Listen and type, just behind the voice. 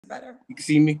better. You can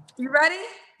see me? You ready?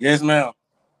 Yes, ma'am.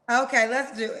 Okay,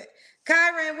 let's do it.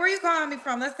 Kyron, where are you calling me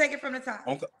from? Let's take it from the top.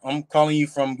 I'm calling you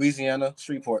from Louisiana,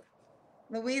 Shreveport.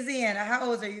 Louisiana. How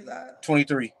old are you, love?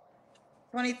 23.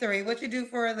 23. What you do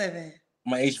for a living?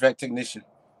 I'm an HVAC technician.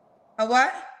 A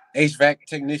what? HVAC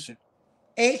technician.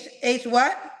 H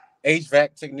what?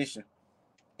 HVAC technician.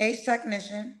 H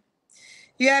technician.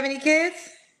 You have any kids?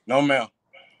 No, ma'am.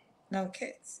 No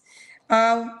kids.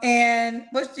 And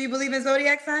what do you believe in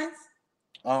zodiac signs?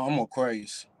 I'm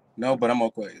Aquarius. No, but I'm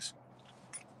Aquarius.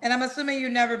 And I'm assuming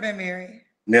you've never been married.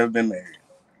 Never been married.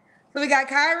 So we got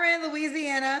Kyron,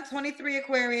 Louisiana, 23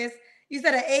 Aquarius. You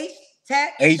said an H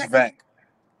tech? HVAC.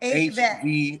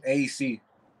 HVAC. HVAC.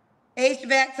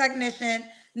 HVAC technician.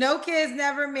 No kids,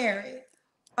 never married.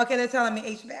 Okay, they're telling me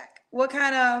HVAC. What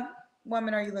kind of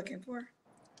woman are you looking for?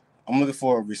 I'm looking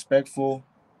for a respectful,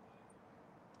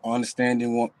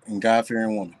 understanding, and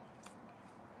God-fearing woman.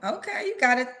 Okay, you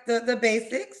got it. The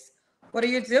basics. What are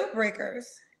your deal breakers?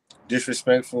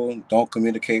 Disrespectful, don't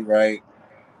communicate right,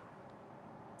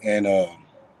 and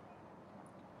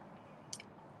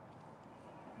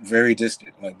very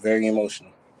distant, like very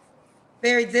emotional.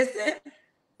 Very distant?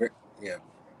 Yeah.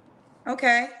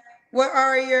 Okay. What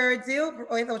are your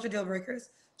what's your deal breakers?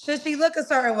 Should she look a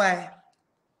certain way?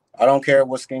 I don't care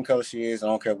what skin color she is. I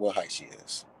don't care what height she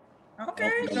is.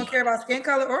 Okay. Don't care about skin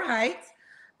color or height.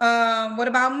 What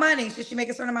about money? Should she make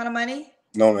a certain amount of money?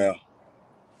 No, ma'am.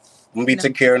 I'm gonna be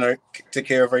take care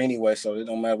of her anyway, so it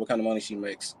don't matter what kind of money she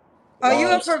makes. Are you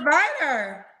a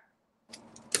provider?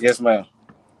 Yes, ma'am.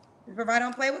 The provider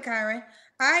don't play with Kyron.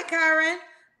 All right, Kyron.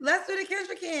 Let's do the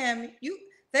Kendra Cam.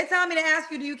 They tell me to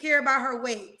ask you, do you care about her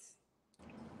weight?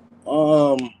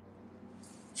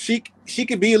 She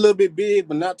could be a little bit big,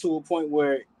 but not to a point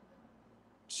where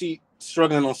she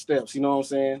struggling on steps. You know what I'm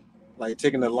saying? Like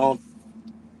taking a long,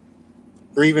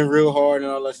 breathing real hard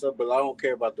and all that stuff. But I don't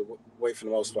care about the weight for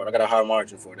the most part. I got a high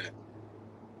margin for that.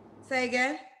 Say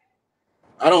again.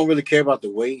 I don't really care about the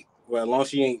weight. Well, as long as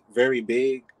she ain't very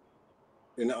big,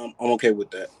 then I'm okay with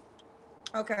that.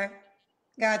 Okay,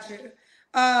 got you.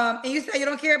 And you said you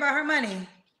don't care about her money.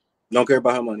 Don't care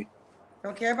about her money.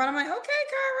 Don't care about her money. Okay,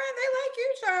 Kyron, they like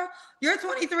you, child. You're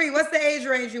 23. What's the age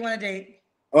range you want to date?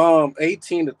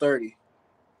 18 to 30.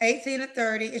 18 to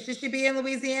 30. Should she be in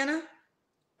Louisiana?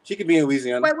 She could be in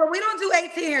Louisiana. Wait, well, we don't do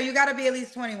 18 here. You got to be at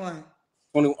least 21.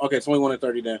 21 and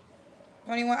 30 then.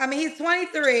 21. I mean, he's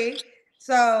 23,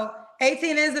 so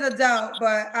 18 is an adult,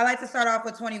 but I like to start off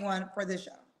with 21 for this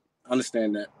show.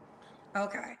 Understand that.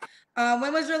 Okay.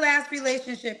 When was your last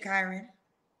relationship, Kyron?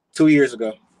 2 years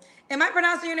ago. Am I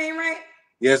pronouncing your name right?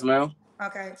 Yes, ma'am.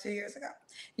 Okay, 2 years ago.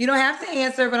 You don't have to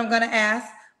answer, but I'm going to ask.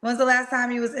 When's the last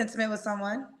time you was intimate with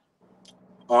someone?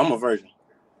 Oh, I'm a virgin.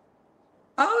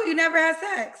 Oh, you never had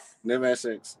sex? Never had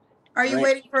sex. Are you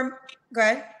waiting for... Go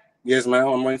ahead. Yes, ma'am.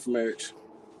 I'm waiting for marriage.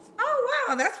 Oh,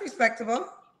 wow. That's respectable.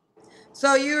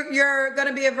 So you're going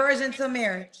to be a virgin till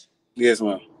marriage? Yes,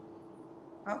 ma'am.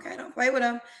 Okay, don't play with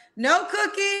him. No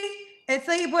cookie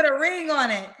until you put a ring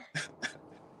on it.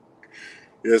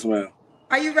 Yes, ma'am.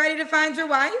 Are you ready to find your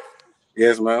wife?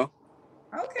 Yes, ma'am.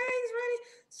 Okay, he's ready.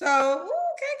 So,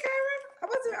 okay, Kyron.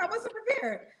 I wasn't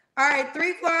prepared. All right,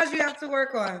 3 flaws you have to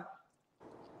work on.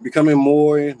 Becoming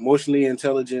more emotionally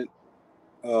intelligent.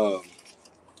 What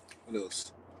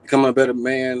else? Becoming a better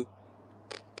man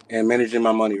and managing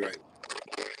my money right.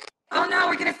 Oh no,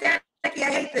 we're getting staticky.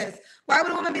 I hate this. Why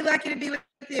would a woman be lucky to be with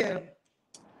you?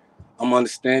 I'm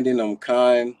understanding. I'm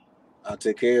kind. I'll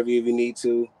take care of you if you need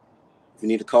to. If you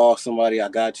need to call somebody, I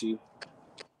got you.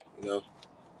 You know,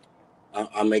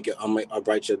 I'll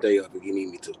brighten your day up if you need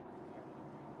me to.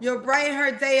 You'll brighten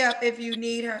her day up if you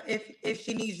need her, if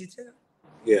she needs you to.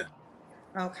 Yeah.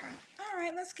 Okay. All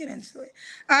right, let's get into it.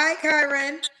 All right,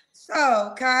 Kyron.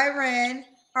 So, Kyron,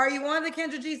 are you on the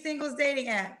Kendra G Singles dating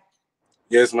app?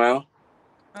 Yes, ma'am.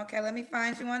 Okay, let me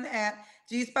find you on the app.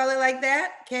 Do you spell it like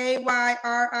that?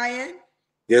 Kyrin?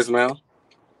 Yes, ma'am.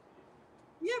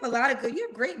 You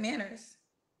have great manners.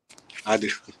 I do.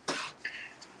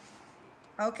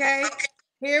 Okay,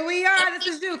 here we are. This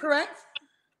is you, correct?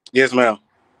 Yes, ma'am.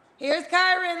 Here's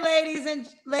Kyron,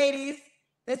 ladies.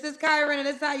 This is Kyron, and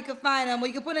this is how you can find him. Well,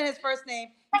 you can put in his first name,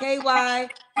 Kyrin.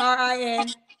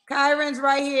 Kyron's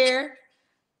right here.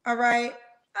 All right.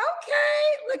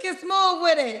 Okay, looking smooth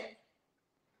with it.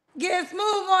 Getting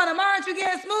smooth on him. Aren't you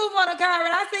getting smooth on him, Kyron?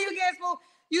 I see you getting smooth.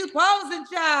 You posing,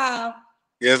 child.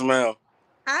 Yes, ma'am.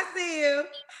 I see you.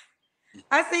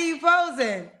 I see you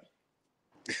posing.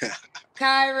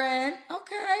 Kyron.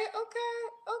 Okay.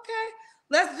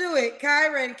 Let's do it.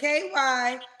 Kyron,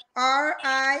 Kyrin.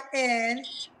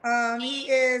 He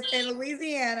is in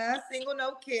Louisiana, single,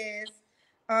 no kids.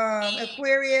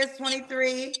 Aquarius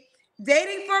 23.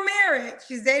 Dating for marriage.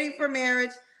 She's dating for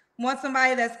marriage. Wants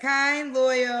somebody that's kind,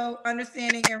 loyal,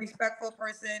 understanding, and respectful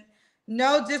person.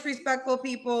 No disrespectful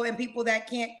people and people that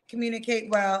can't communicate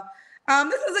well.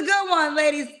 This is a good one,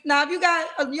 ladies. Now, if you got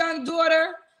a young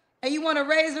daughter and you want to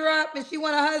raise her up and she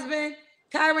want a husband,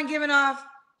 Kyron giving off,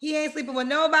 he ain't sleeping with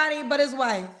nobody but his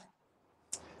wife.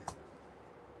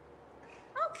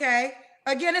 Okay.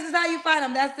 Again, this is how you find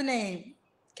him. That's the name.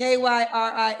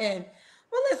 Kyrin.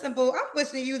 Well, listen, boo, I'm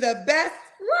wishing you the best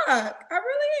luck. I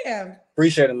really am.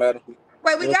 Appreciate it, madam.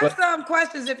 Wait, we got some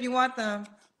questions if you want them.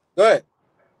 Go ahead.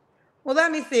 Well,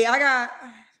 let me see. I got,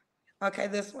 okay,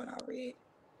 this one I'll read.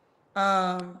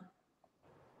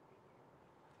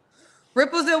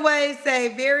 Ripples and Waves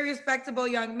say, very respectable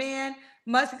young man.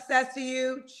 Much success to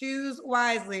you. Choose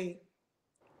wisely.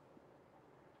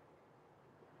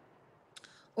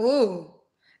 Ooh.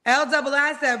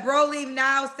 LII said, bro, leave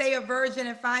now, stay a virgin,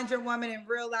 and find your woman in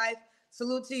real life.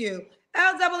 Salute to you.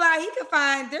 LII, he can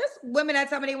find, there's women that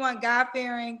tell me they want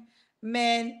God-fearing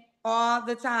men all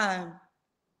the time.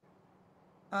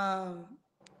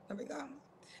 There we go.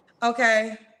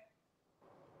 Okay.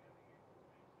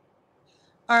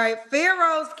 All right.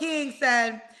 Pharaoh's King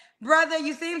said, brother,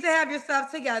 you seem to have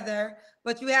yourself together,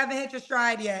 but you haven't hit your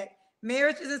stride yet.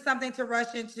 Marriage isn't something to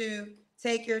rush into.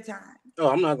 Take your time. Oh,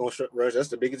 I'm not gonna rush. That's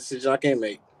the biggest decision I can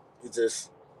make. It's just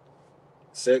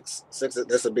sex. Sex.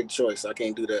 That's a big choice. I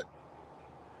can't do that.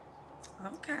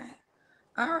 Okay.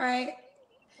 All right.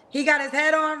 He got his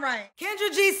head on right.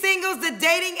 Kendra G Singles, the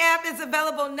dating app is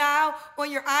available now on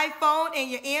your iPhone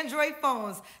and your Android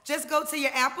phones. Just go to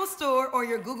your Apple Store or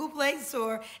your Google Play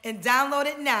Store and download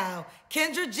it now.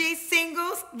 Kendra G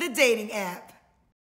Singles, the dating app.